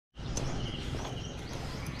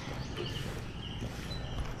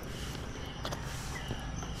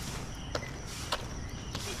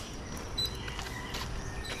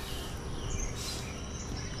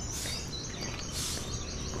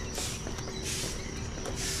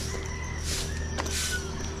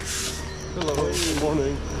Hello. Good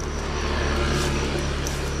morning.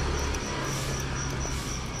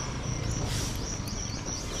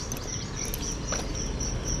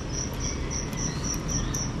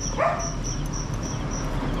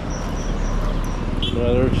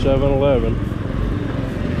 Another 7-Eleven.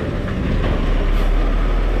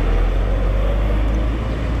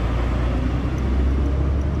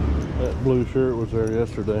 That blue shirt was there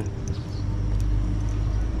yesterday.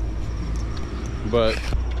 But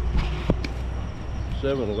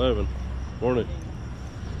 7-Eleven, morning.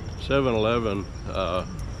 7-Eleven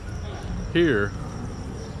here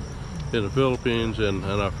in the Philippines and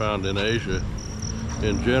I found in Asia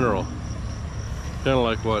in general, kind of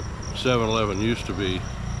like what 7-Eleven used to be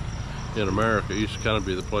in America. It used to kind of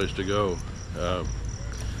be the place to go,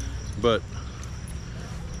 but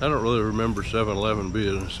I don't really remember 7-Eleven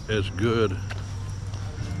being as good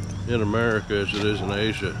in America as it is in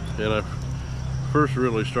Asia. And I first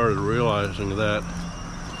really started realizing that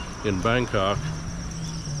in Bangkok.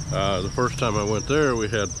 The first time I went there, we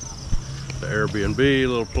had the Airbnb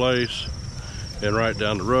little place, and right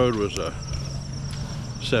down the road was a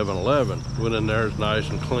 7-Eleven. Went in there, it's nice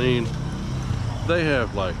and clean. They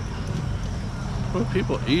have like, well,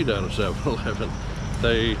 people eat out of 7-Eleven.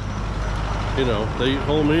 They, you know, they eat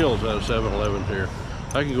whole meals out of 7-Eleven here.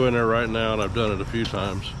 I can go in there right now, and I've done it a few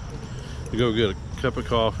times. You go get a cup of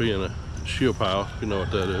coffee and a siu pao, if you know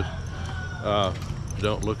what that is.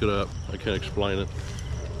 Don't look it up, I can't explain it.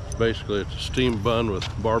 Basically, it's a steamed bun with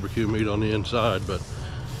barbecue meat on the inside, but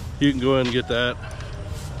you can go in and get that,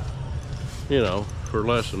 you know, for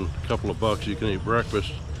less than a couple of bucks. You can eat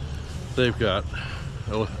breakfast. They've got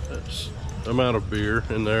an amount of beer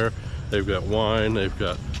in there. They've got wine, they've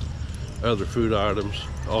got other food items,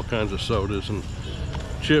 all kinds of sodas and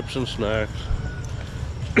chips and snacks.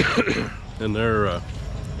 And they're,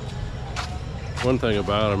 one thing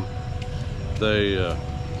about them, they,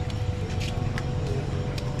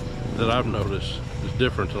 that I've noticed is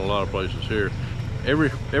different than a lot of places here.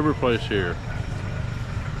 Every place here,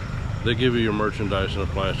 they give you your merchandise in a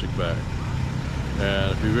plastic bag.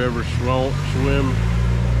 And if you've ever swam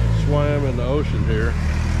in the ocean here,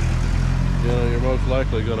 you know, you're most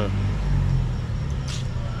likely gonna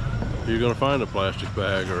find a plastic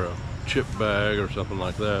bag or a chip bag or something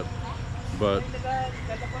like that. But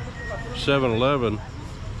 7-Eleven,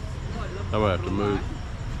 I'm gonna have to move.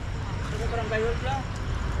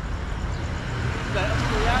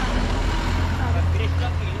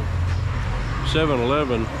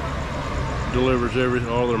 7-Eleven delivers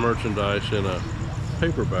all their merchandise in a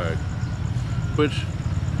paper bag, which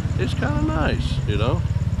is kind of nice, you know.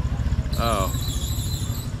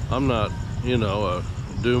 I'm not, you know, a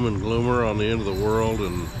doom and gloomer on the end of the world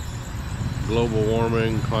and global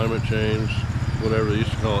warming, climate change, whatever they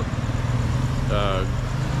used to call it.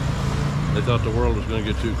 They thought the world was going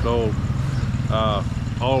to get too cold.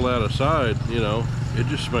 All that aside, you know, it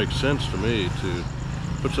just makes sense to me to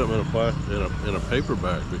put something in a paper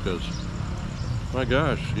bag, because my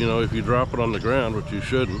gosh, you know, if you drop it on the ground, which you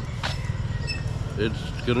shouldn't, it's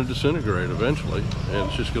going to disintegrate eventually, and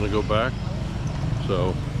it's just going to go back.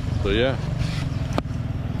 So yeah,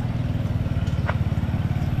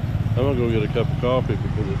 I'm gonna go get a cup of coffee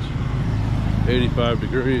because it's 85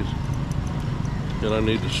 degrees and I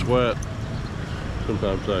need to sweat.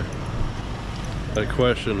 Sometimes I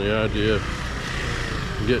question the idea of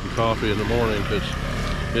getting coffee in the morning, because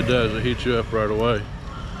it heats you up right away.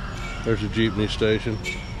 There's a jeepney station.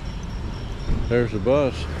 There's the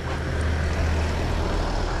bus.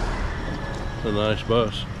 It's a nice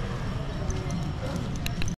bus.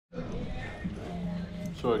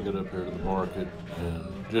 So I get up here to the market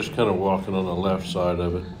and just kind of walking on the left side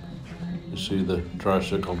of it. You see the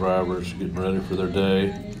tricycle drivers getting ready for their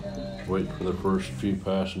day, waiting for the first few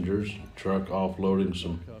passengers. Truck offloading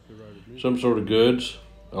some sort of goods.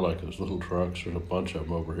 I like those little trucks. There's a bunch of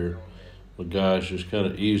them over here. The guys just kind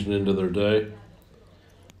of easing into their day.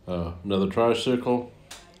 Another tricycle.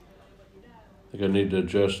 I think I need to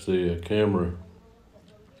adjust the camera,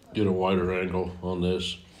 get a wider angle on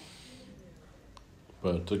this.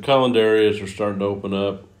 But the calendarias are starting to open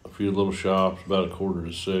up. A few little shops, about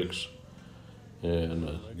 5:45. And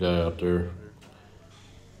a guy out there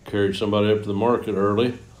carried somebody up to the market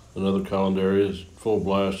early. Another calendaria is full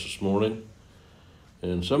blast this morning.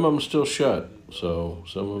 And some of them still shut, so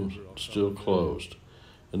some of them still closed.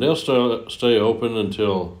 And they'll stay open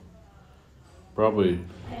until probably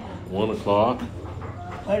 1 o'clock.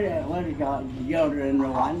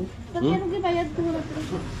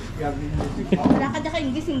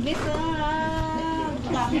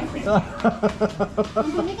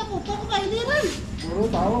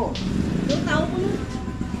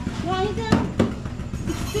 Wah, itu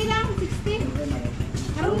 60 lang, 60.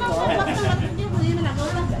 Harus na, basta lang niyo, hindi man ako.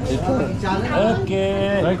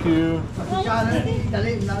 Okay. Thank you.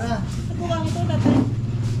 Dali, nara. Kuwang ito dati.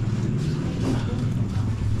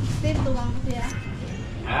 Steve, tuwang ko siya.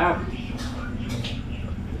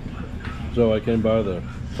 So I came by the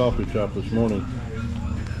coffee shop this morning,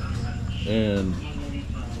 and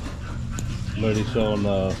lady selling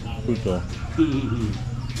puto.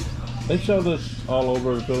 They sell this all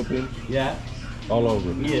over the Philippines? Yeah. All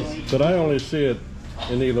over? Yes. But I only see it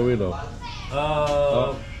in Iloilo.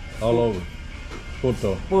 All over.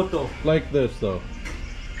 Puto. Puto. Like this though.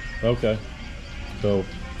 Okay. So,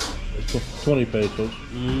 it's 20 pesos.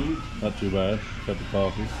 Not too bad. Got the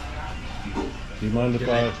coffee. Do you mind if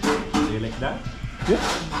I... Do you like that? Yeah.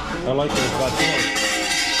 I like it with bok choy.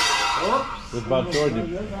 With bok choy.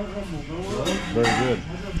 Very good.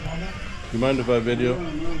 You mind if I video?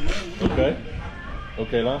 Okay.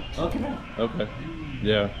 Okay, lah? Okay. Okay.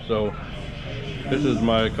 Yeah, so this is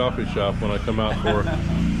my coffee shop when I come out for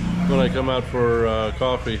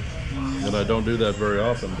coffee, and I don't do that very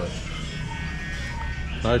often, but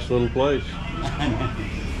nice little place.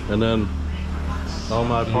 And then all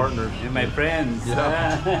my partners. And my friends.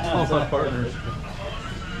 Yeah. All my partners.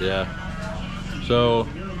 Yeah. So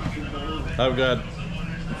I've got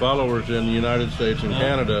followers in the United States and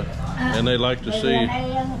Canada, and they like to see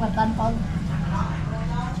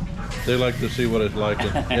what it's like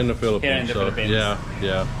in the Philippines. Here in the Philippines.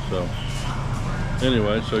 Yeah. So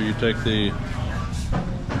anyway, so you take the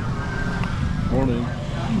morning,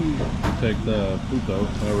 you take the puto.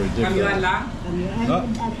 I already dipped it. I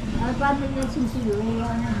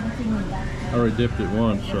already dipped it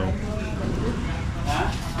once, so.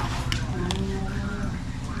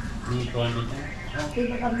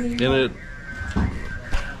 And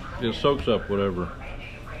it soaks up whatever.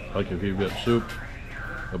 Like if you've got soup,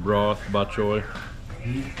 a broth, bok choy,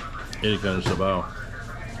 any kind of sabaw.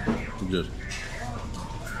 You just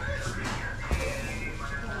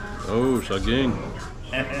saging.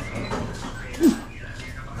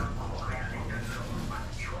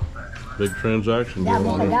 Big transaction going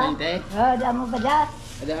on here.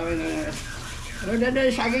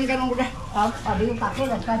 Saging ka nung udah. Pwede yung kaki,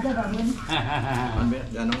 nagkadya rin.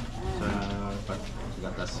 Ano? Sa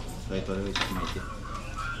gatas. So ito rin is kumaiti.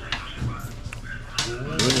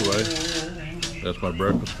 Anyway, that's my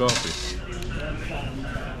breakfast coffee.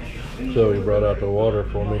 So he brought out the water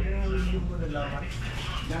for me.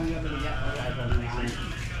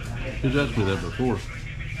 He's asked me that before.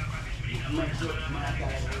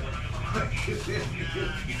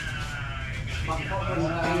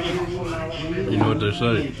 You know what they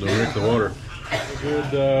say, don't drink the water. Good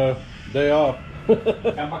day off.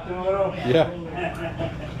 Yeah.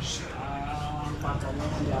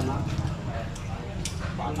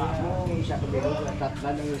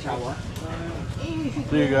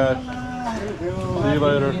 See you guys. See you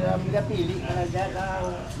later.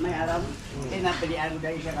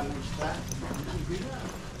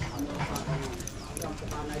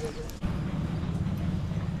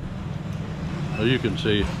 Well, you can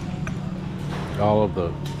see all of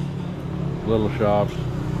the little shops.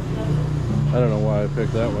 I don't know why I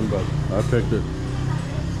picked that one, but I picked it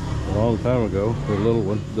a long time ago, the little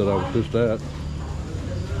one that I was just at.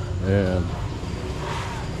 And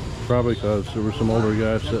probably because there were some older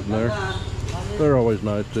guys sitting there. They're always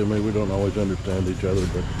nice to me. We don't always understand each other,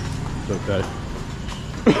 but it's okay.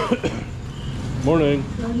 Morning.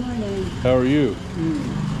 Good morning. How are you?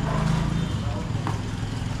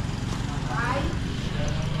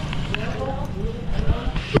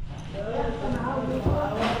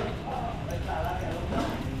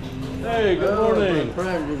 Hey, good morning.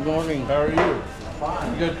 Friend, good morning. How are you?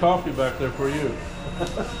 Fine. You got coffee back there for you.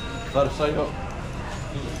 Let us say hello.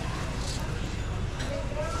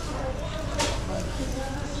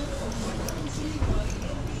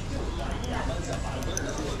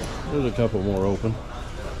 There's a couple more open.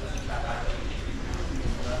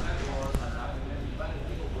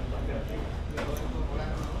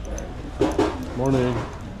 Morning.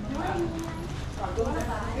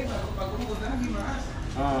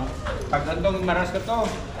 Pag andong maras ka to.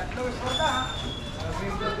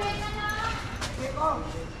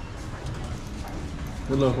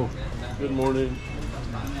 Hello. Good morning.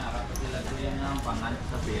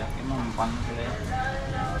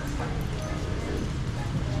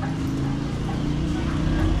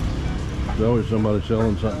 There's always somebody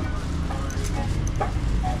selling something.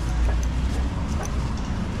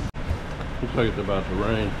 Looks like it's about to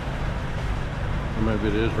rain. Or maybe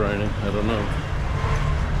it is raining. I don't know.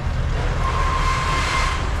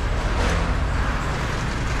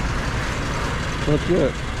 What's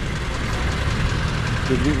that?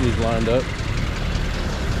 Been getting these lined up.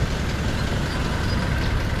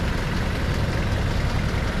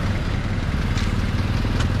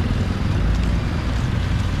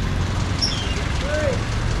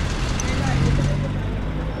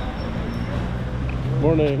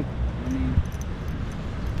 Morning.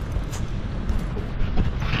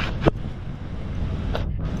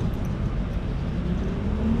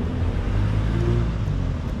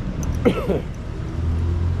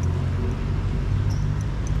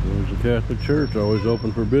 There's a Catholic church, always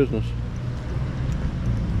open for business.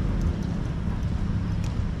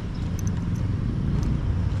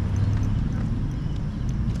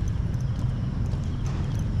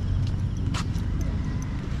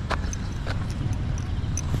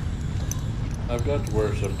 I've got to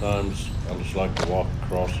where sometimes I just like to walk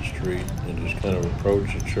across the street and just kind of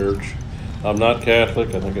approach the church. I'm not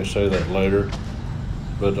Catholic, I think I say that later,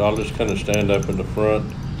 but I'll just kind of stand up in the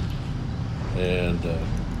front and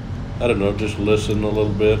I don't know, just listen a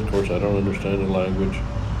little bit. Of course, I don't understand the language,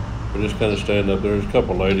 but just kind of stand up there. There's a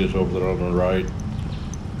couple ladies over there on the right.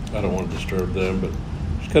 I don't want to disturb them, but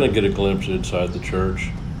just kind of get a glimpse inside the church.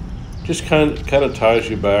 Just kind of ties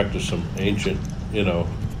you back to some ancient, you know,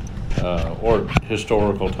 or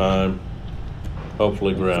historical time.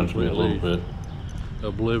 Hopefully grounds me a little bit.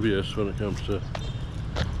 Oblivious when it comes to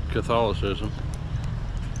Catholicism.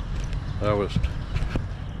 I was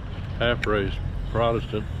half raised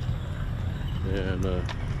Protestant, and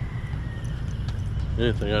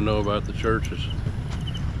anything I know about the church is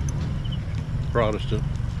Protestant.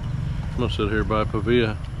 I'm gonna sit here by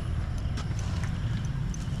Pavia.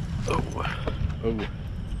 Oh,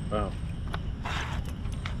 wow.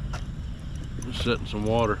 Just setting some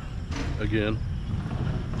water again.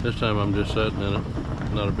 This time I'm just sitting in it.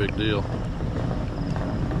 Not a big deal.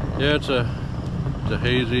 Yeah, it's a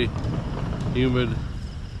hazy, humid.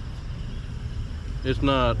 It's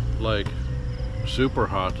not like super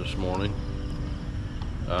hot this morning.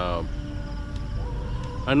 I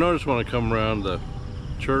noticed when I come around the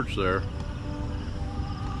church there,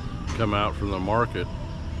 come out from the market,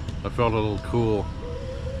 I felt a little cool,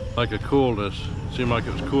 like a coolness. It seemed like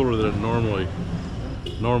it was cooler than it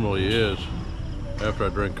normally is after I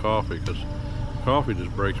drink coffee, because coffee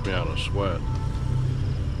just breaks me out in a sweat.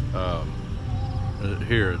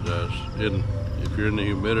 Here it does. If you're in the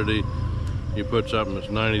humidity, you put something that's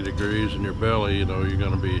 90 degrees in your belly, you know, you're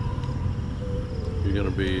gonna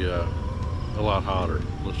be a lot hotter.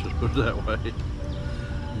 Let's just put it that way.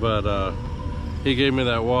 But he gave me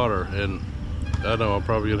that water, and I know I'm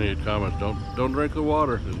probably gonna get comments. Don't drink the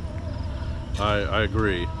water. And I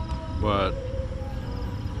agree, but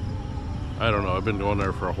I don't know. I've been going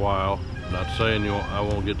there for a while. Not saying I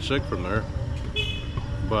won't get sick from there,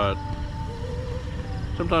 but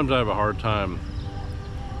sometimes I have a hard time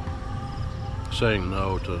saying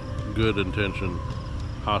no to good intention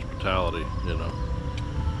hospitality, you know.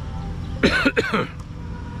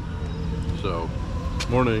 So,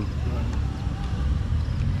 morning.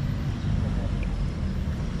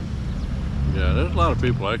 Yeah, there's a lot of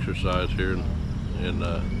people exercise here in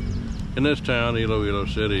this town, Iloilo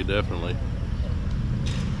City, definitely.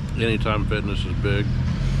 Anytime Fitness is big.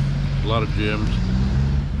 A lot of gyms,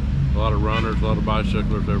 a lot of runners, a lot of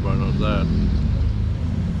bicyclers, everybody knows that.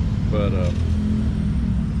 But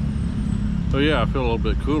so yeah, I feel a little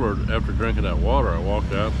bit cooler after drinking that water. I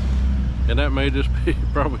walked out, and that may just be,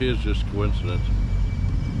 probably is just coincidence.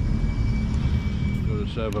 Go to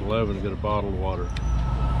 7-Eleven and get a bottle of water.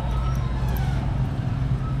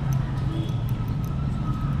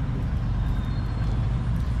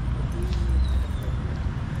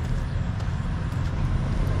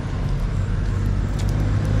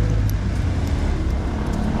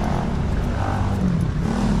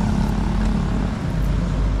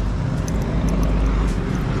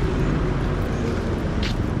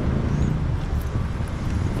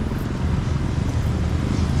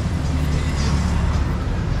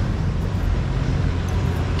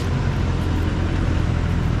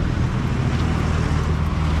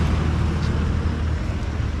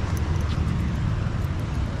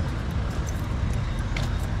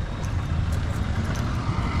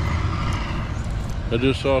 I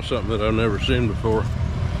just saw something that I've never seen before.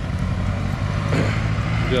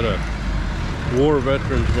 Got a War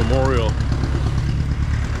Veterans Memorial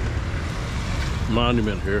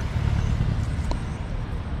monument here.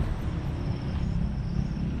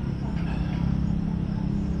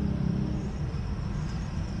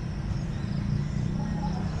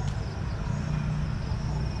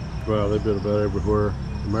 Wow, they've been about everywhere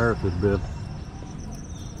America's been.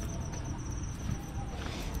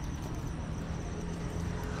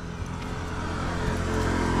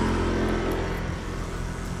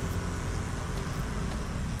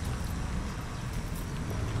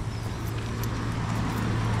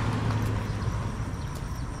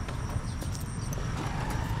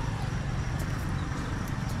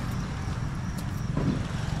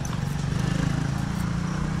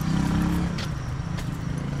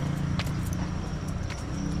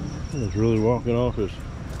 is really walking off his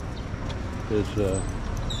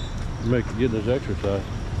getting his exercise.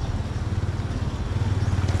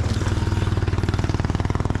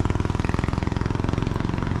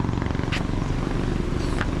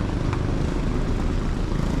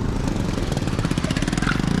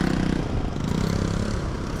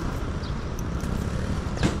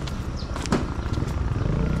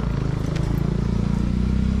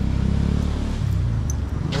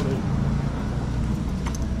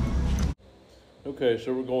 Okay,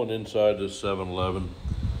 so we're going inside this 7-Eleven,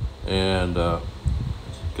 and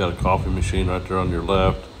got a coffee machine right there on your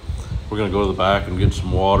left. We're gonna go to the back and get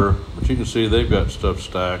some water, but you can see they've got stuff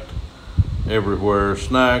stacked everywhere.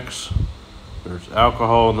 Snacks, there's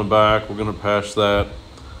alcohol in the back. We're gonna pass that.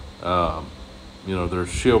 You know, there's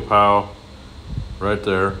Shio right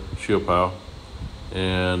there, Shio,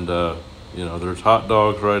 and you know, there's hot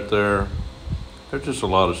dogs right there. There's just a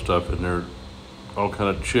lot of stuff in there, all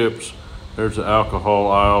kind of chips. There's the alcohol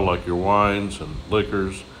aisle, like your wines and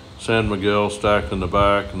liquors. San Miguel stacked in the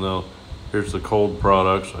back, and then here's the cold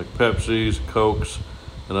products like Pepsis, Cokes,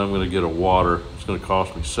 and I'm gonna get a water. It's gonna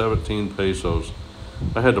cost me 17 pesos.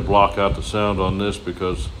 I had to block out the sound on this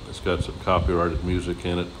because it's got some copyrighted music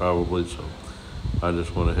in it probably, so I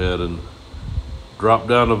just went ahead and dropped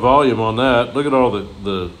down the volume on that. Look at all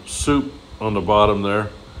the soup on the bottom there.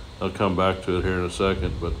 I'll come back to it here in a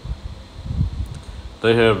second, but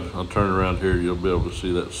they have, I'll turn around here, you'll be able to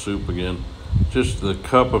see that soup again. Just the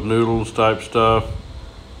cup of noodles type stuff.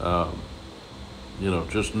 You know,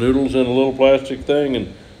 just noodles in a little plastic thing,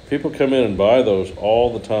 and people come in and buy those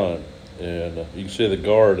all the time. And you can see the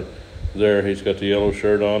guard there, he's got the yellow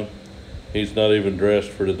shirt on. He's not even dressed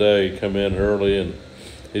for today. He come in early and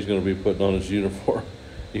he's gonna be putting on his uniform.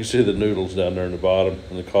 You can see the noodles down there in the bottom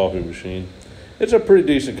and the coffee machine. It's a pretty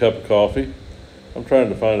decent cup of coffee. I'm trying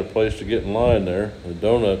to find a place to get in line there. The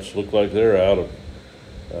donuts look like they're out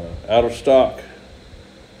of stock.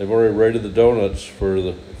 They've already rated the donuts for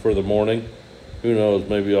the morning. Who knows,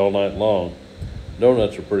 maybe all night long.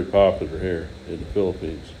 Donuts are pretty popular here in the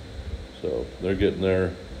Philippines. So they're getting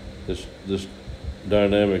their, this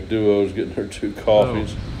dynamic duo is getting their 2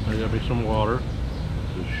 coffees. I got me some water.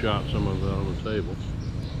 Just shot some of it on the table.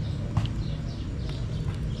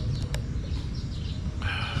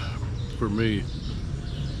 For me,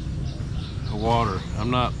 water.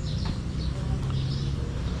 I'm not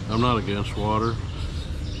against water,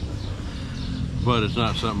 but it's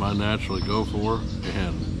not something I naturally go for,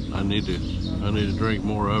 and I need to drink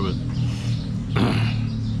more of it.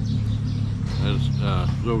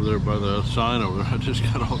 It's over there by the sign over there. I just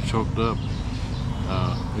got all choked up.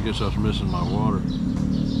 I guess I was missing my water.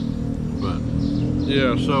 But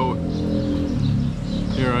yeah, so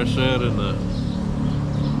here I sat in the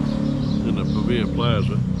Pavia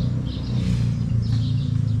Plaza,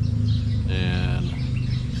 and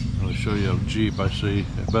I'm going to show you a Jeep I see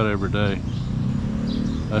about every day.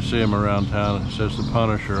 I see him around town. It says the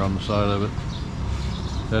Punisher on the side of it.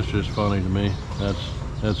 That's just funny to me.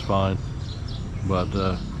 That's fine. But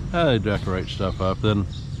they decorate stuff up. Then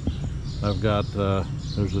I've got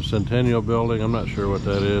there's a Centennial building. I'm not sure what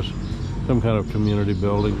that is. Some kind of community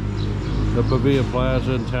building. The Pavia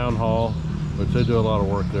Plaza and Town Hall, which they do a lot of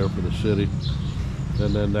work there for the city.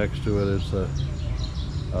 And then next to it is the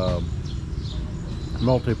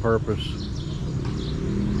multi-purpose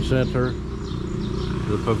center,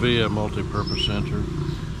 the Pavia multi-purpose center.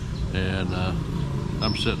 And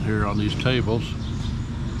I'm sitting here on these tables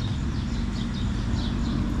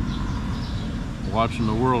watching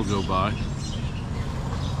the world go by.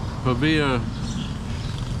 Pavia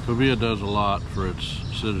does a lot for its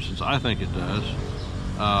citizens. I think it does.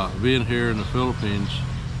 Being here in the Philippines,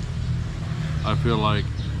 I feel like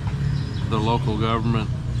the local government,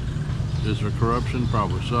 is there corruption?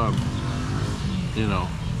 Probably some, you know,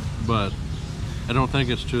 but I don't think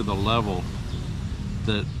it's to the level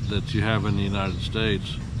that you have in the United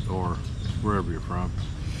States or wherever you're from.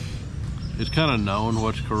 It's kind of known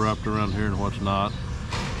what's corrupt around here and what's not,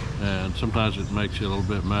 and sometimes it makes you a little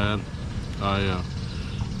bit mad.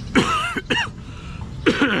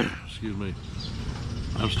 Excuse me.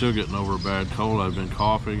 I'm still getting over a bad cold. I've been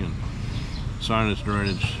coughing and sinus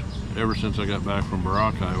drainage ever since I got back from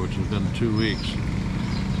Boracay, which has been 2 weeks.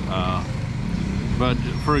 But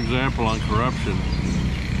for example, on corruption,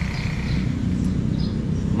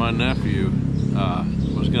 my nephew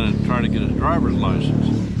was going to try to get his driver's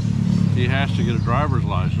license. He has to get a driver's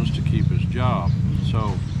license to keep his job.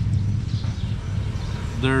 So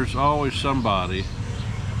there's always somebody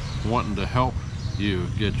wanting to help you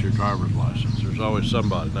get your driver's license. There's always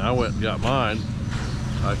somebody. Now I went and got mine.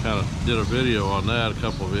 I kind of did a video on that, a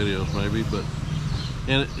couple of videos maybe, but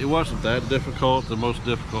And it wasn't that difficult. The most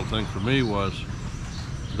difficult thing for me was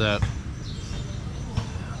that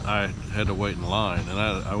I had to wait in line, and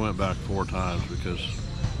I went back 4 times because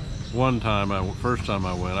first time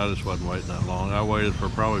I went, I just wasn't waiting that long. I waited for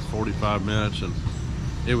probably 45 minutes, and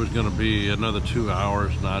it was going to be another 2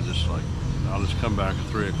 hours, and I just like, I'll just come back at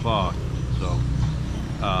 3 o'clock. So,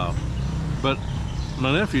 but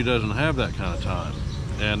my nephew doesn't have that kind of time,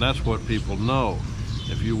 and that's what people know.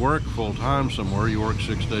 If you work full-time somewhere, you work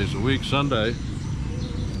 6 days a week. Sunday,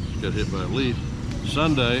 get hit by a leaf.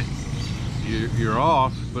 Sunday, you're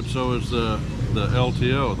off, but so is the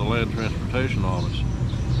LTO, the Land Transportation Office.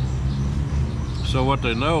 So what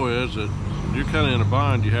they know is that you're kind of in a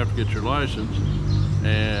bind. You have to get your license,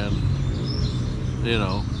 and you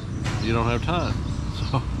know, you don't have time.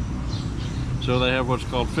 So they have what's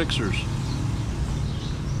called fixers,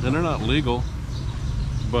 and they're not legal,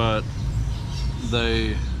 but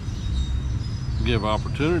they give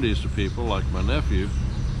opportunities to people like my nephew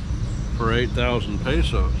for 8,000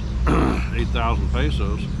 pesos. 8,000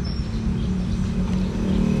 pesos.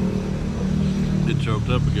 It choked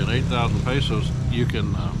up again. 8,000 pesos. You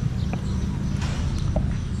can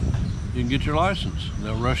get your license.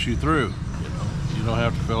 They'll rush you through. You know, you don't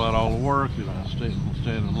have to fill out all the work. You don't have to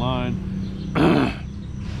stand in line. I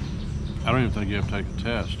don't even think you have to take a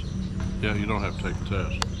test. Yeah, you don't have to take a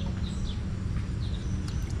test.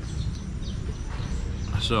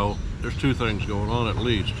 So there's 2 things going on at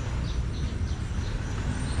least.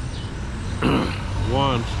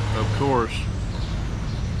 One, of course,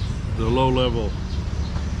 the low-level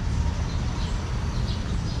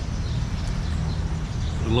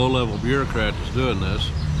bureaucrat that's doing this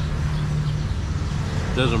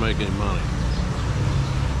doesn't make any money.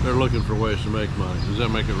 They're looking for ways to make money. Does that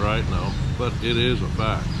make it right? No, but it is a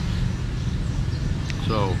fact.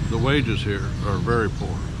 So the wages here are very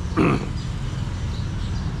poor.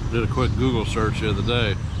 Did a quick Google search the other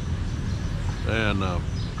day, and the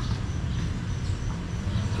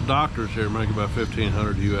doctors here make about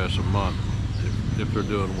 $1,500 US a month if they're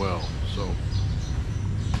doing well. So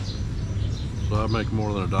I make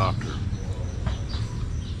more than a doctor.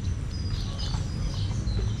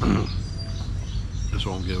 Just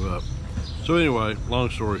won't give up. So anyway, long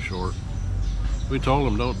story short, we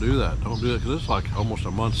told him don't do that. Don't do it, because it's like almost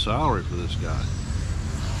a month's salary for this guy.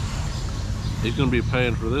 He's going to be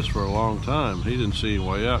paying for this for a long time. He didn't see a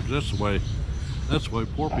way out, because that's the way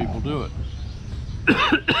poor people do it.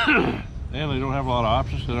 And they don't have a lot of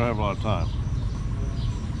options. They don't have a lot of time.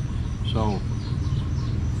 So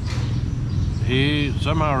he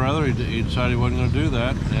somehow or other he decided he wasn't going to do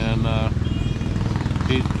that, and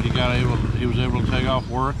he was able to take off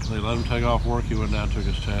work. They let him take off work. He went down, took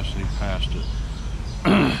his test, and he passed it.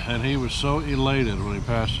 And he was so elated when he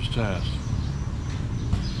passed his test.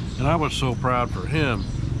 And I was so proud for him.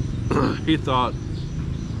 He thought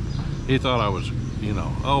I was, you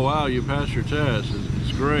know, oh wow, you passed your test,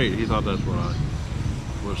 it's great. He thought that's what I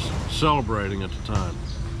was celebrating at the time.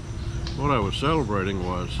 What I was celebrating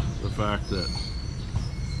was the fact that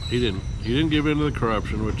he didn't give in to the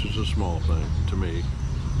corruption, which is a small thing to me.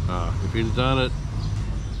 If he'd done it,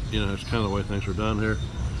 you know, it's kind of the way things are done here.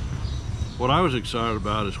 What I was excited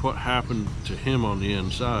about is what happened to him on the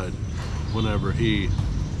inside whenever he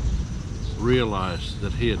realized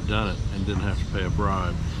that he had done it and didn't have to pay a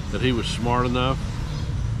bribe, that he was smart enough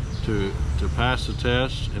to pass the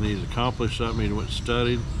test, and he'd accomplished something. He went and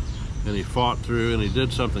studied, and he fought through, and he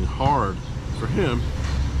did something hard for him,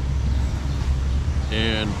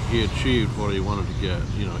 and he achieved what he wanted to get.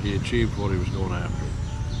 You know, he achieved what he was going after,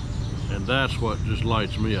 and that's what just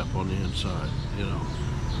lights me up on the inside. You know,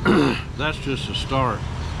 that's just a start.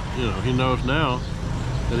 You know, he knows now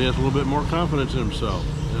that he has a little bit more confidence in himself,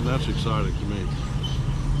 and that's exciting to me.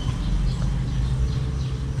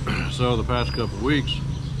 So the past couple of weeks,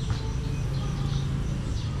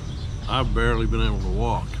 I've barely been able to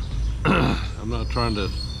walk. I'm not trying to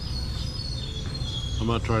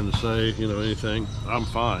say, you know, anything. I'm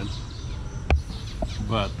fine,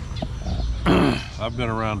 but I've been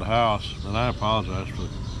around the house, and I apologize for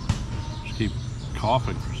just keep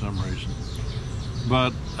coughing for some reason.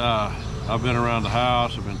 But I've been around the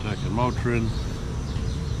house. I've been taking Motrin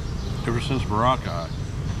ever since Baraka.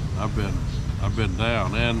 I've been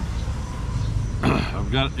down, and I've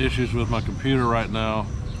got issues with my computer right now.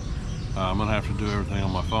 I'm gonna have to do everything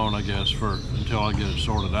on my phone, I guess, until I get it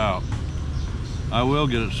sorted out. I will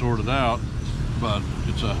get it sorted out, but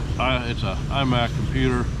it's a iMac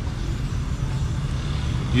computer.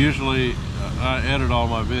 Usually, I edit all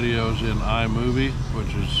my videos in iMovie,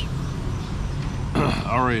 which is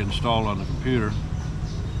already installed on the computer.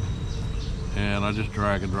 and I just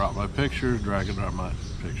drag and drop my pictures, my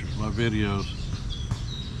videos,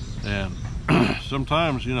 and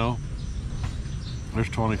sometimes, you know, there's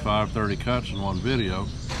 25, 30 cuts in one video.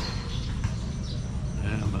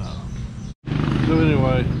 And so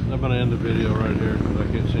anyway, I'm gonna end the video right here because I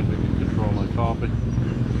can't seem to control my coffee.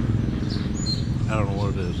 I don't know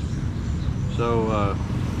what it is. So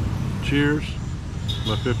cheers,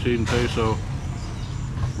 my 15 peso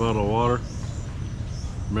bottle of water.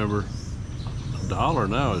 Remember, $1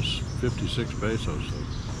 now is 56 pesos,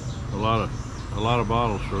 so a lot of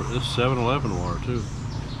bottles for this 7-Eleven water too.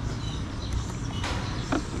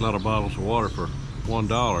 A lot of bottles of water for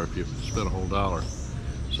 $1 if you spend a whole dollar.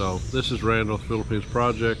 So this is Randall, Philippines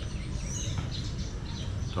Project.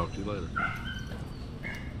 Talk to you later.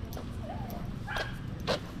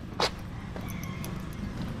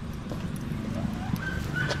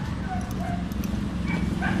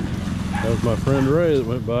 That was my friend Ray that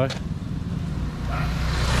went by.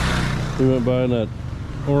 He went by in that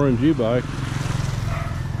orange e-bike.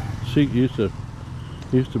 Used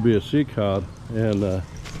to be a sea cod, and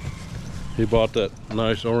he bought that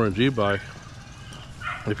nice orange e-bike.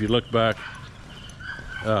 If you look back,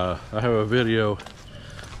 I have a video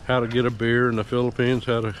how to get a beer in the Philippines,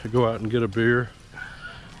 how to go out and get a beer.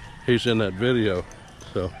 He's in that video.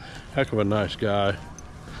 So heck of a nice guy.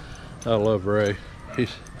 I love Ray. I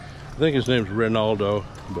think his name's Ronaldo,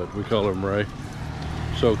 but we call him Ray.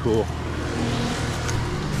 So cool.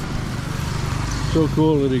 So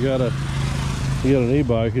cool that he got an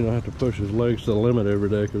e-bike. You don't have to push his legs to the limit every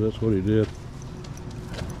day, because that's what he did.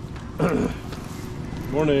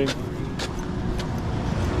 Morning.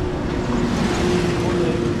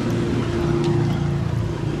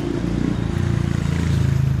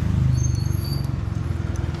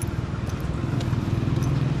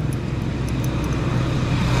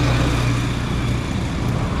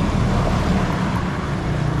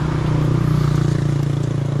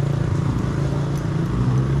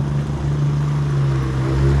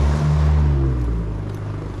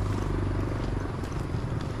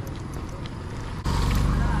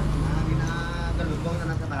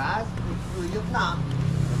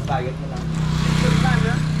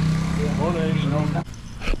 Morning.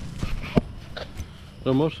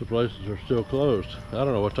 So most of the places are still closed. I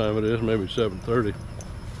don't know what time it is, maybe 7:30.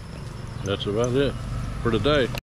 That's about it for today.